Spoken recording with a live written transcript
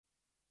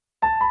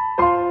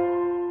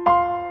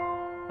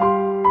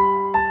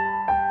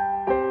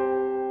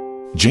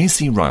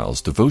J.C.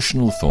 Ryle's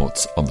Devotional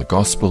Thoughts on the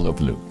Gospel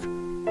of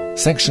Luke.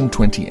 Section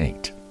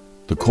 28,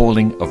 The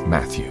Calling of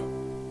Matthew.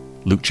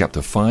 Luke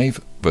chapter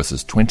 5,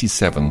 verses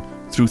 27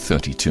 through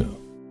 32.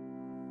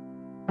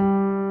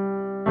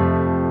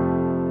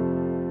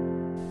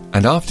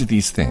 And after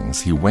these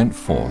things he went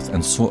forth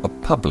and saw a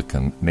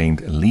publican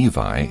named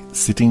Levi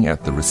sitting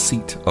at the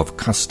receipt of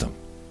custom.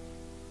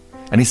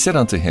 And he said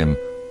unto him,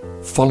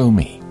 Follow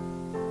me.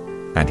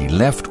 And he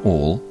left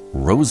all,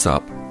 rose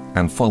up,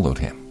 and followed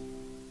him.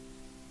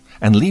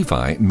 And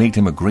Levi made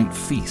him a great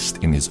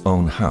feast in his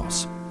own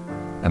house,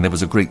 and there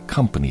was a great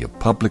company of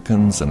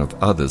publicans and of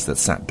others that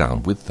sat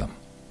down with them.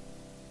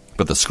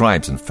 But the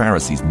scribes and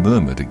Pharisees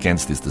murmured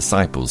against his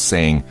disciples,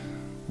 saying,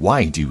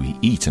 Why do we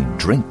eat and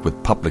drink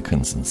with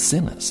publicans and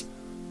sinners?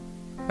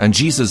 And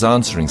Jesus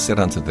answering said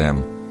unto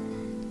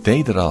them,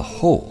 They that are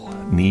whole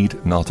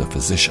need not a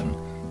physician,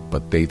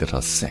 but they that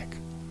are sick.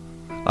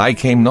 I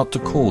came not to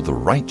call the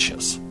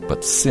righteous,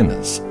 but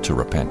sinners to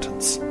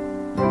repentance.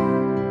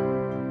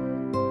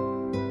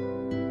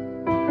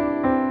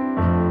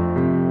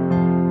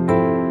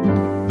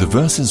 The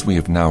verses we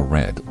have now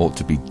read ought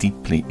to be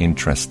deeply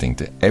interesting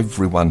to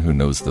everyone who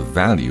knows the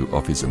value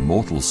of his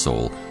immortal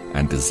soul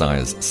and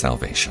desires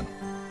salvation.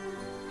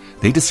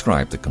 They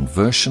describe the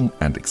conversion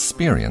and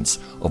experience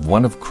of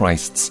one of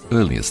Christ's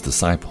earliest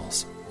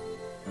disciples.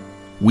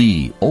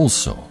 We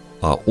also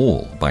are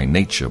all by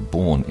nature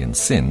born in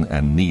sin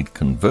and need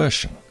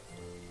conversion.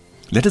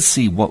 Let us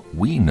see what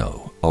we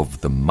know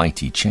of the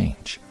mighty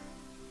change.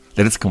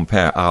 Let us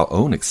compare our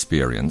own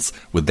experience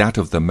with that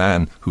of the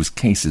man whose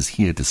case is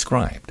here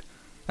described,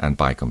 and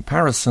by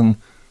comparison,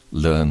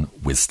 learn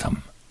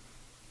wisdom.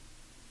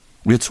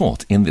 We are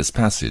taught in this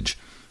passage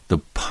the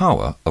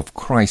power of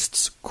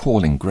Christ's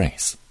calling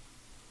grace.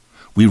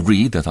 We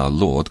read that our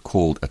Lord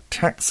called a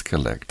tax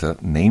collector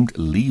named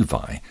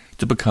Levi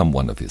to become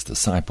one of his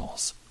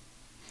disciples.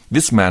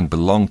 This man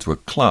belonged to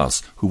a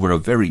class who were a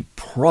very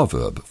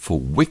proverb for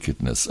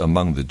wickedness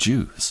among the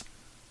Jews.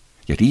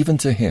 Yet even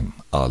to him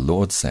our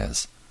Lord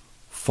says,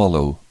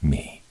 Follow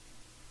me.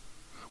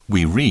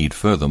 We read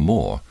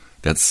furthermore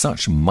that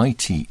such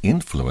mighty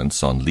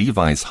influence on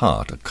Levi's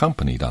heart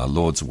accompanied our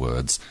Lord's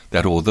words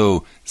that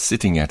although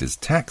sitting at his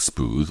tax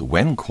booth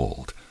when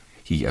called,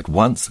 he at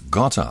once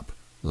got up,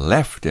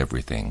 left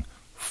everything,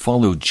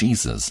 followed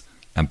Jesus,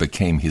 and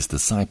became his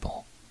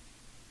disciple.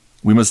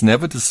 We must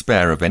never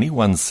despair of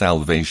anyone's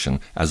salvation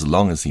as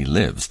long as he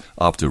lives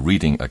after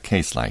reading a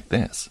case like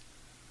this.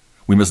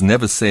 We must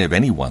never say of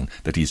anyone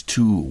that he is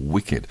too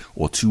wicked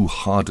or too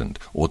hardened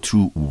or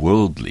too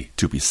worldly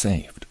to be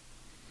saved.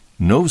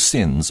 No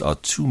sins are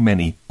too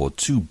many or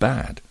too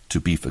bad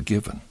to be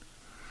forgiven.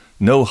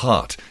 No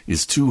heart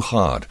is too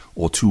hard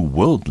or too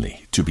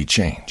worldly to be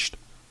changed.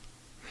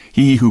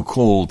 He who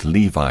called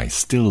Levi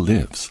still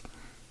lives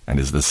and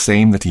is the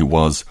same that he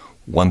was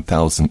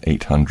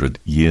 1,800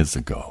 years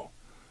ago.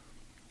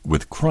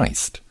 With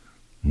Christ,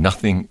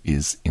 nothing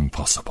is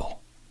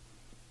impossible.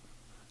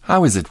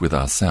 How is it with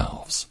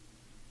ourselves?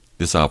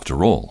 This,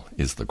 after all,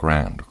 is the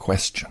grand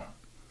question.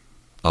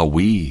 Are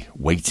we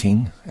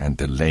waiting and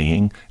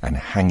delaying and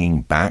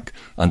hanging back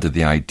under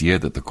the idea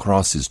that the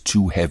cross is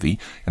too heavy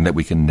and that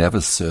we can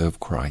never serve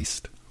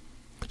Christ?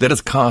 Let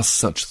us cast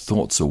such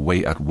thoughts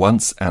away at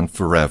once and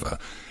forever.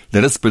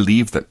 Let us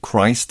believe that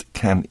Christ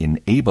can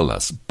enable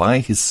us by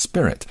his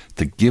Spirit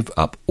to give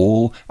up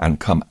all and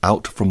come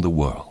out from the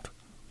world.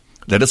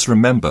 Let us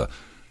remember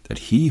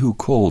that he who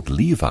called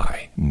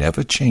Levi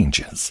never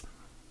changes.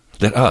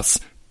 Let us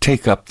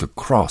take up the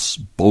cross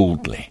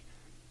boldly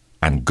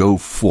and go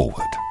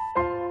forward.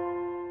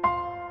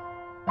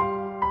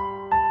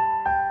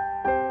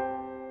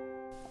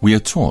 We are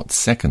taught,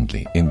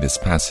 secondly, in this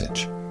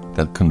passage,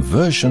 that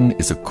conversion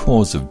is a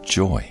cause of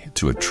joy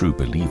to a true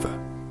believer.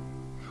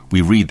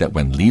 We read that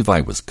when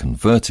Levi was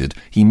converted,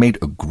 he made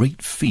a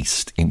great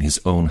feast in his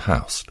own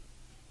house.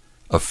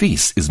 A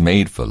feast is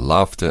made for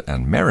laughter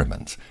and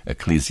merriment,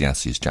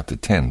 Ecclesiastes chapter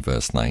 10,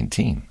 verse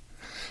 19.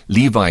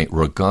 Levi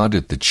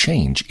regarded the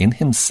change in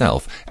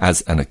himself as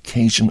an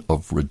occasion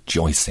of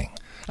rejoicing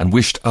and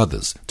wished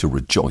others to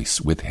rejoice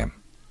with him.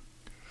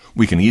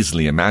 We can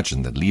easily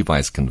imagine that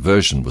Levi's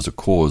conversion was a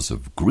cause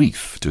of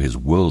grief to his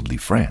worldly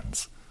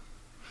friends.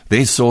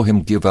 They saw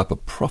him give up a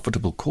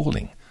profitable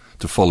calling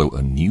to follow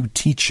a new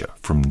teacher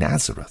from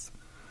Nazareth.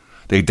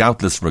 They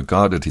doubtless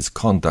regarded his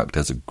conduct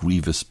as a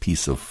grievous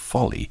piece of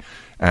folly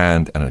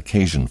and an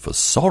occasion for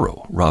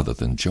sorrow rather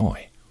than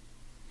joy.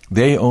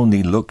 They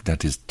only looked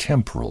at his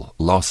temporal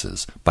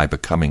losses by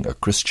becoming a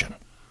Christian.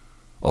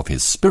 Of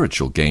his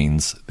spiritual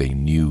gains they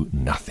knew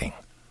nothing.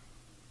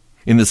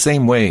 In the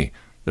same way,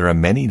 there are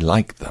many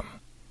like them.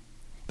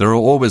 There are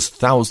always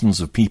thousands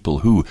of people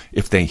who,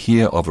 if they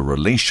hear of a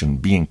relation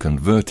being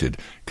converted,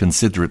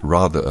 consider it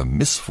rather a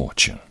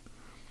misfortune.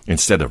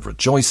 Instead of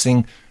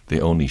rejoicing, they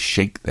only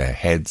shake their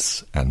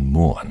heads and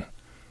mourn.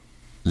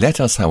 Let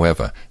us,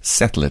 however,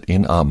 settle it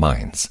in our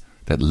minds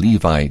that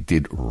Levi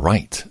did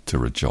right to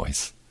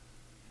rejoice.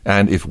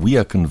 And if we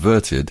are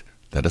converted,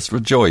 let us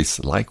rejoice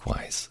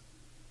likewise.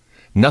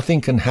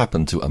 Nothing can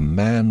happen to a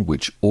man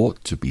which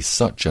ought to be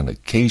such an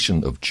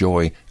occasion of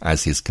joy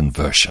as his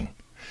conversion.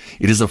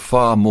 It is a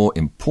far more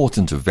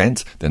important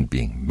event than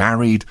being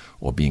married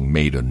or being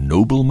made a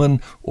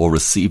nobleman or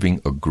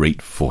receiving a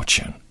great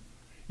fortune.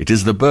 It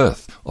is the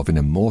birth of an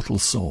immortal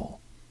soul.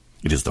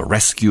 It is the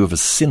rescue of a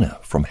sinner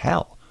from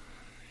hell.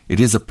 It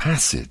is a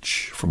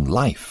passage from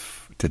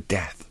life to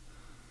death.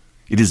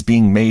 It is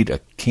being made a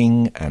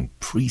king and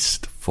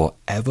priest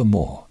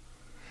forevermore.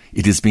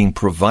 It is being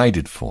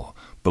provided for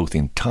both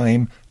in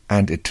time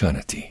and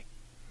eternity.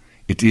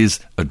 It is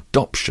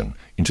adoption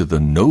into the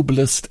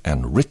noblest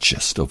and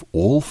richest of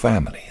all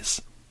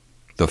families,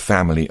 the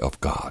family of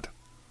God.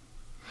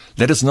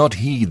 Let us not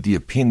heed the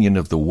opinion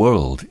of the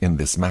world in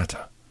this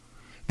matter.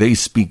 They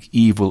speak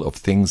evil of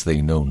things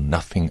they know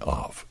nothing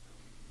of.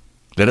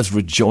 Let us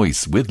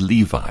rejoice with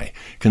Levi,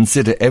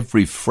 consider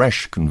every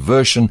fresh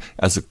conversion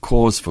as a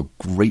cause for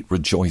great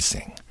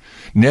rejoicing.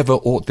 Never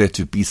ought there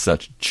to be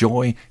such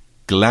joy,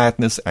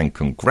 gladness, and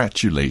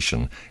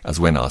congratulation as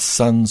when our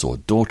sons or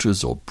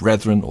daughters or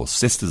brethren or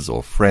sisters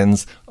or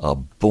friends are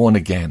born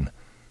again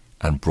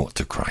and brought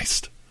to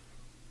Christ.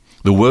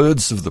 The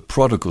words of the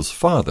prodigal's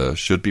father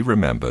should be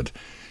remembered.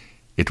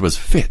 It was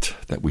fit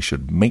that we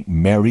should make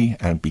merry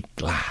and be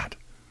glad.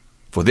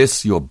 For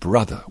this your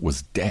brother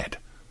was dead,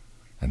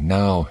 and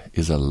now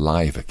is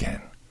alive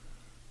again.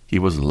 He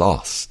was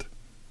lost,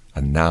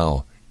 and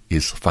now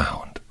is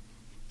found.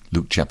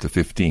 Luke chapter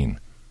 15,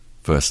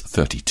 verse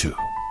 32.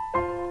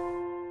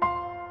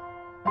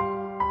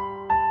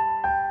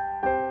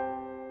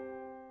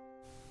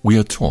 We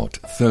are taught,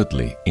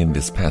 thirdly, in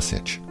this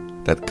passage,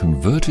 that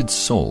converted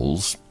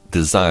souls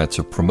desire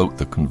to promote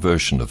the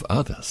conversion of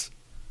others.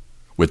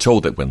 We're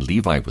told that when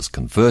Levi was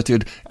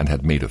converted and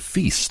had made a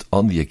feast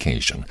on the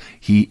occasion,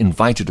 he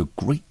invited a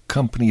great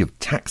company of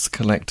tax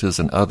collectors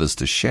and others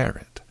to share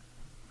it.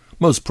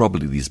 Most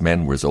probably these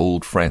men were his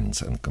old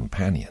friends and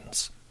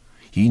companions.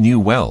 He knew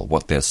well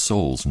what their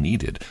souls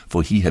needed,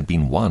 for he had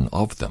been one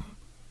of them.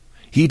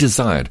 He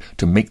desired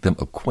to make them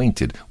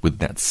acquainted with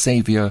that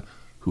Saviour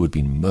who had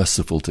been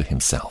merciful to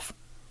himself.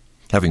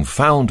 Having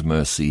found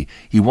mercy,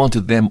 he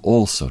wanted them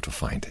also to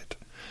find it.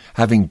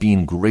 Having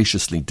been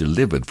graciously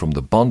delivered from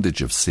the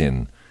bondage of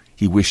sin,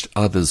 he wished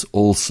others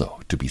also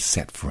to be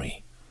set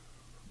free.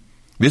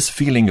 This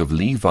feeling of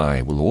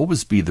Levi will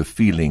always be the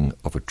feeling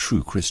of a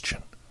true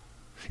Christian.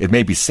 It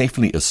may be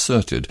safely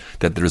asserted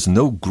that there is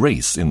no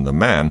grace in the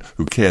man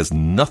who cares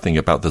nothing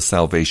about the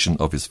salvation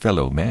of his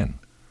fellow men.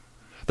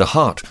 The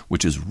heart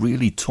which is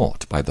really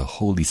taught by the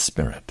Holy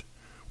Spirit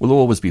will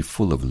always be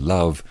full of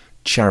love,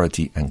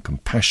 charity, and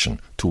compassion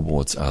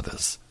towards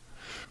others.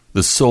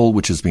 The soul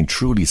which has been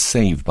truly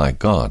saved by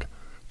God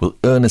will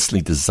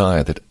earnestly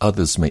desire that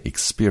others may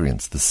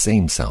experience the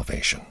same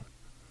salvation.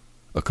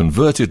 A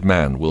converted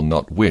man will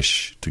not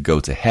wish to go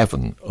to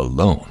heaven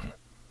alone.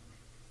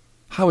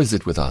 How is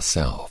it with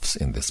ourselves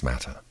in this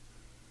matter?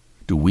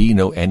 Do we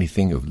know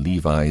anything of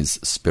Levi's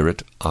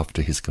spirit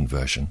after his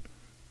conversion?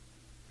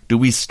 Do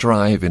we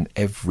strive in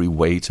every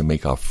way to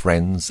make our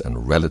friends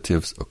and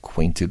relatives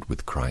acquainted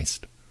with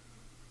Christ?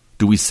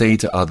 Do we say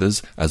to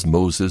others, as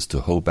Moses to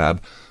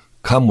Hobab,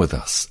 "Come with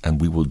us, and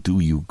we will do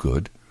you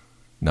good"?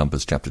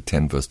 Numbers chapter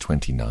 10, verse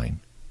 29.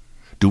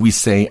 Do we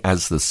say,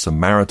 as the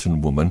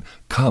Samaritan woman,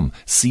 "Come,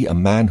 see a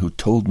man who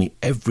told me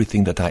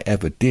everything that I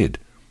ever did"?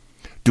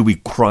 Do we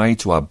cry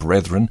to our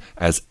brethren,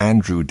 as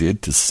Andrew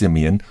did to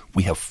Simeon,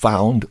 "We have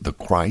found the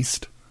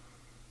Christ"?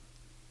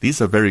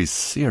 These are very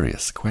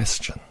serious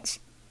questions.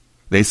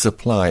 They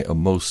supply a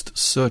most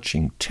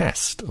searching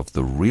test of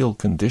the real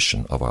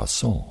condition of our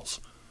souls.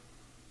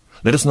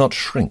 Let us not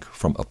shrink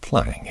from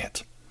applying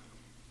it.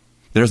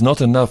 There is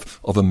not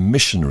enough of a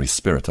missionary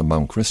spirit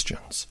among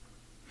Christians.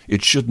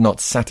 It should not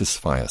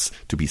satisfy us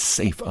to be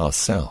safe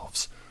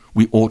ourselves.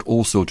 We ought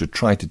also to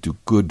try to do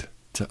good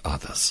to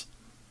others.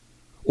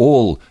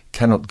 All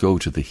cannot go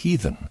to the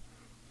heathen,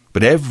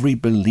 but every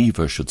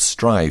believer should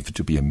strive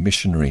to be a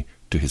missionary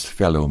to his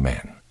fellow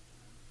men.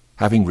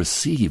 Having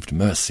received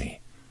mercy,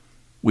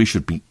 we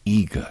should be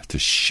eager to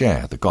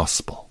share the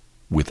gospel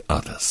with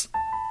others.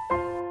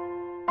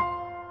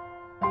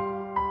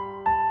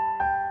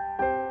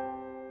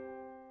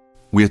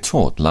 We are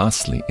taught,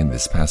 lastly, in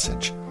this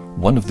passage,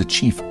 one of the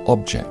chief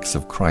objects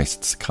of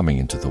Christ's coming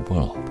into the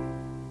world.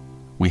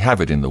 We have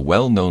it in the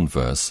well-known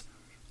verse,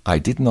 "I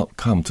did not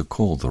come to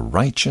call the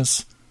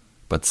righteous,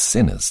 but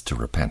sinners to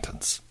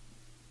repentance."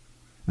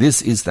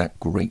 This is that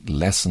great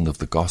lesson of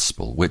the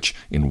gospel which,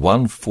 in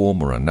one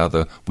form or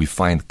another, we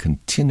find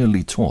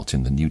continually taught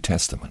in the New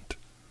Testament.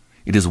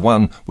 It is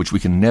one which we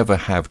can never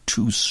have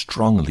too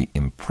strongly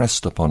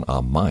impressed upon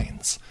our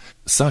minds.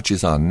 Such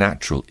is our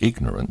natural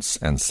ignorance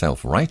and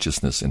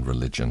self-righteousness in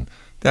religion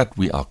that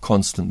we are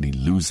constantly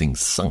losing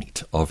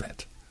sight of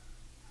it.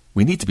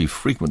 We need to be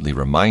frequently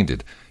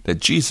reminded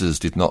that Jesus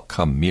did not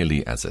come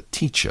merely as a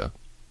teacher,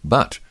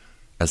 but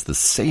as the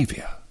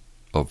Savior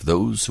of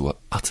those who are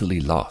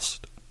utterly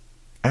lost,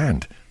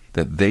 and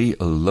that they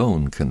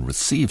alone can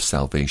receive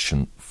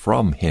salvation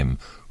from him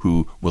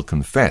who will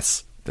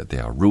confess that they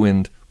are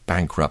ruined,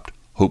 bankrupt,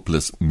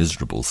 hopeless,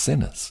 miserable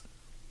sinners.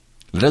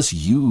 Let us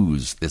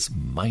use this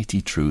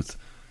mighty truth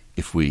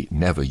if we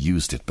never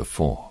used it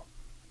before.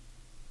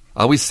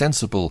 Are we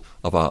sensible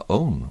of our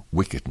own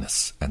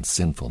wickedness and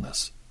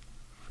sinfulness?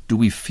 Do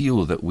we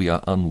feel that we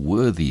are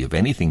unworthy of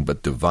anything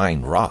but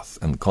divine wrath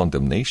and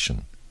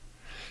condemnation?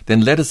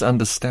 Then let us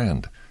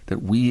understand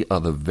that we are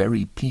the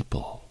very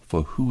people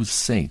for whose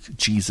sake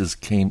Jesus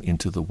came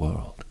into the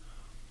world.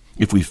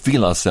 If we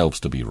feel ourselves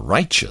to be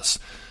righteous,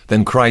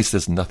 then Christ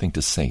has nothing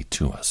to say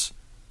to us.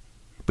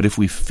 But if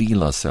we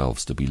feel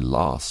ourselves to be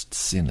lost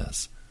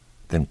sinners,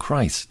 then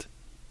Christ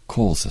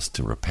calls us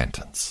to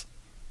repentance.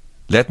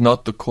 Let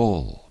not the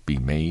call be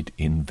made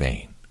in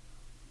vain.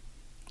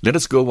 Let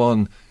us go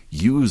on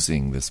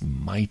using this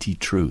mighty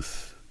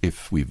truth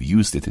if we've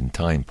used it in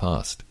time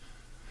past.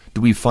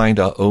 Do we find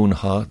our own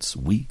hearts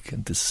weak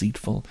and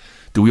deceitful?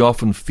 Do we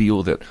often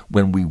feel that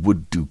when we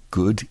would do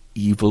good,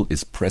 evil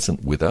is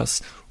present with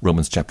us?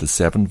 Romans chapter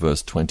 7,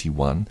 verse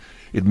 21.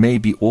 It may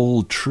be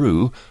all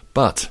true,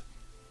 but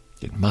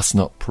it must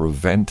not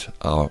prevent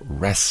our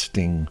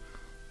resting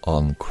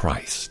on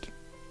Christ.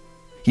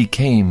 He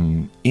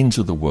came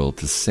into the world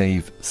to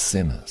save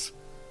sinners.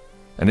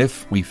 And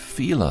if we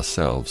feel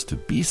ourselves to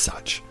be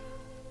such,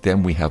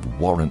 then we have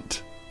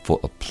warrant for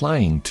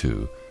applying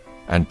to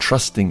and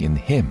trusting in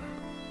Him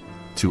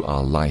to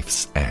our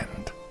life's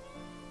end.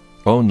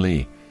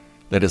 Only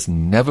let us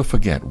never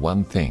forget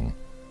one thing,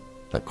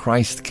 that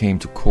Christ came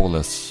to call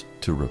us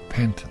to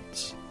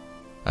repentance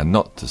and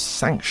not to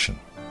sanction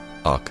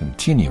our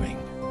continuing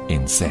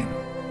in sin.